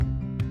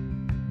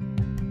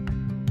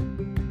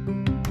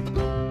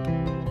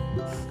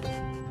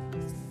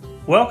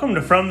Welcome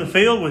to From the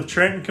Field with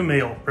Trent and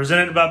Camille,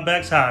 presented by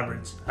Beck's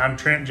Hybrids. I'm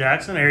Trent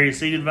Jackson, Area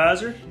Seed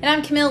Advisor. And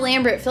I'm Camille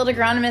Lambert, Field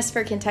Agronomist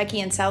for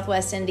Kentucky and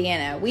Southwest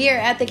Indiana. We are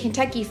at the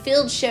Kentucky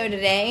Field Show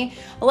today.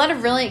 A lot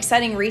of really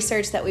exciting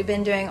research that we've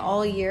been doing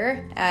all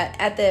year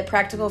at the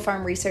Practical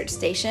Farm Research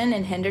Station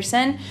in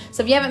Henderson.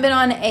 So if you haven't been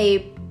on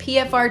a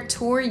PFR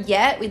tour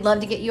yet, we'd love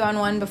to get you on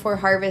one before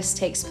harvest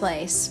takes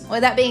place.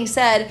 With that being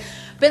said,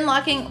 been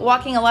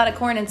walking a lot of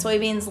corn and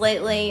soybeans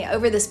lately.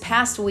 Over this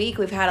past week,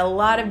 we've had a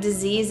lot of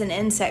disease and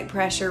insect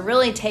pressure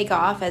really take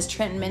off, as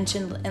Trent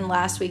mentioned in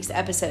last week's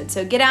episode.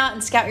 So get out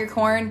and scout your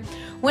corn.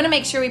 Want to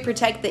make sure we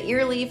protect the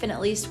ear leaf and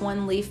at least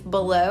one leaf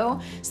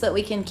below so that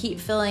we can keep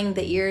filling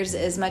the ears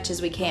as much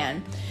as we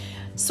can.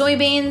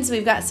 Soybeans,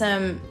 we've got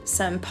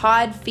some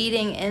pod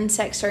feeding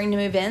insects starting to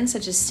move in,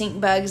 such as stink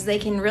bugs. They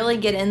can really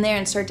get in there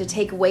and start to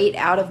take weight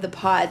out of the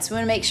pod. So we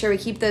want to make sure we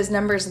keep those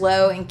numbers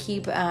low and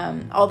keep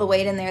all the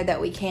weight in there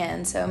that we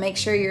can. So make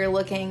sure you're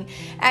looking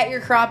at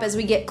your crop as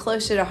we get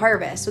closer to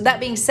harvest. With that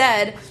being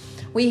said,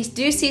 we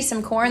do see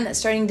some corn that's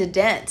starting to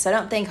dent. So I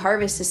don't think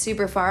harvest is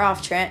super far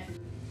off, Trent.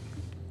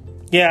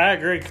 Yeah, I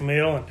agree,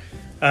 Camille.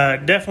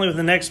 Definitely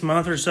within the next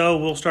month or so,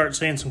 we'll start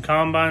seeing some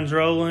combines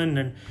rolling.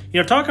 And,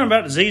 talking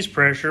about disease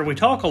pressure, we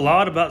talk a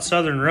lot about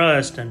southern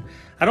rust, and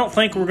I don't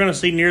think we're going to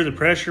see near the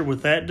pressure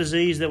with that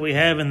disease that we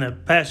have in the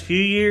past few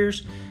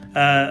years.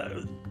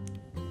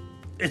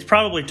 It's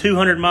probably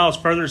 200 miles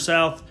further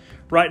south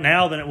right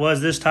now than it was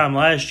this time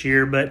last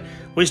year, but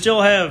we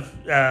still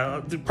have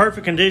the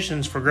perfect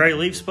conditions for gray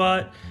leaf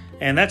spot,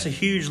 and that's a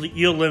huge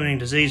yield-limiting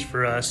disease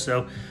for us.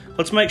 So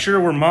let's make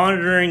sure we're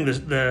monitoring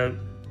the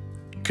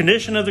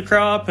condition of the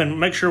crop and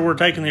make sure we're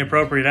taking the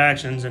appropriate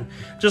actions. And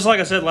just like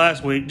I said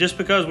last week, just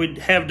because we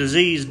have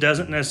disease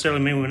doesn't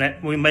necessarily mean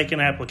we make an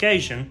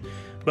application,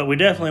 but we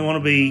definitely want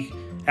to be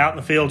out in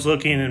the fields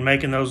looking and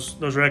making those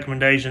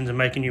recommendations and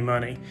making you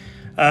money.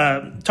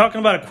 Talking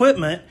about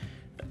equipment,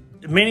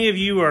 many of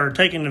you are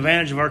taking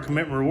advantage of our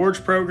Commitment Rewards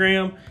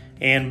program,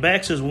 and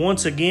Beck's is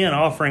once again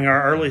offering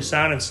our early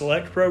sign and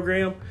select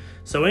program.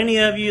 So any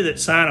of you that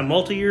sign a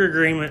multi-year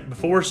agreement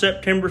before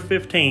September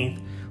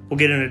 15th will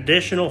get an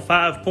additional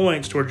 5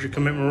 points towards your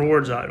Commitment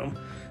Rewards item.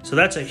 So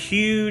that's a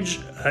huge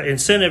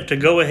incentive to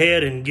go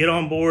ahead and get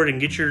on board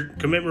and get your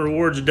Commitment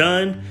Rewards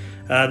done.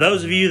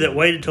 Those of you that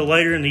waited till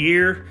later in the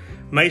year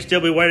may still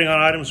be waiting on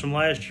items from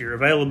last year.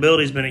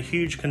 Availability has been a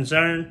huge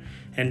concern,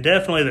 and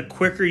definitely the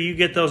quicker you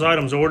get those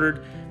items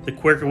ordered, the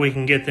quicker we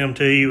can get them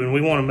to you, and we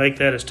want to make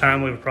that as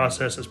timely of a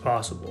process as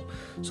possible.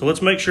 So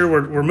let's make sure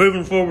we're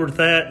moving forward with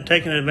that and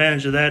taking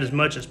advantage of that as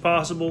much as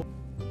possible.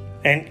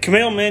 And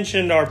Camille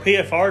mentioned our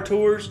PFR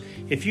tours.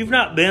 If you've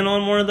not been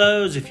on one of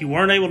those, if you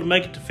weren't able to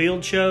make it to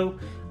Field Show,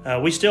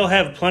 we still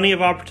have plenty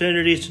of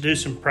opportunities to do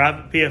some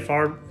private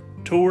PFR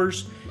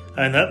tours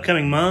in the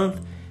upcoming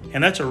month.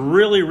 And that's a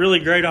really, really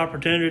great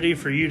opportunity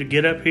for you to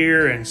get up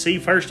here and see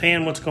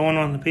firsthand what's going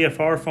on in the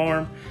PFR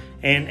farm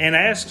and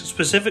ask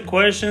specific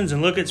questions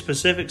and look at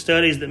specific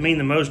studies that mean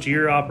the most to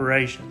your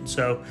operation.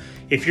 So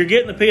if you're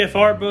getting the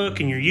PFR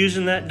book and you're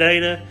using that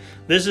data,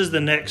 this is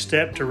the next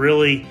step to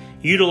really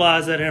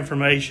utilize that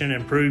information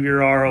and improve your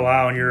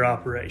ROI on your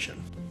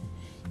operation.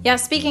 Yeah,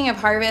 speaking of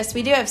harvest,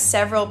 we do have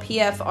several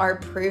PFR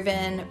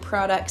proven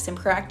products and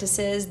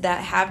practices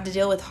that have to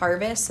deal with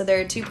harvest. So there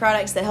are two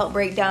products that help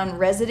break down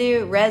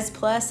residue, Res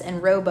Plus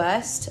and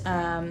Robust.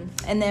 And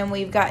then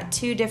we've got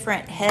two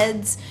different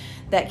heads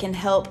that can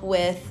help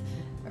with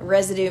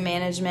residue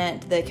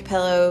management, the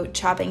Capello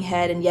chopping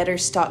head and Yetter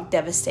stalk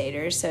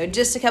devastators. So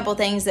just a couple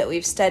things that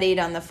we've studied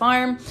on the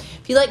farm.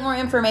 If you'd like more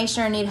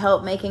information or need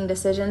help making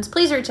decisions,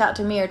 please reach out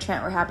to me or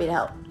Trent. We're happy to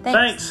help.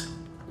 Thanks.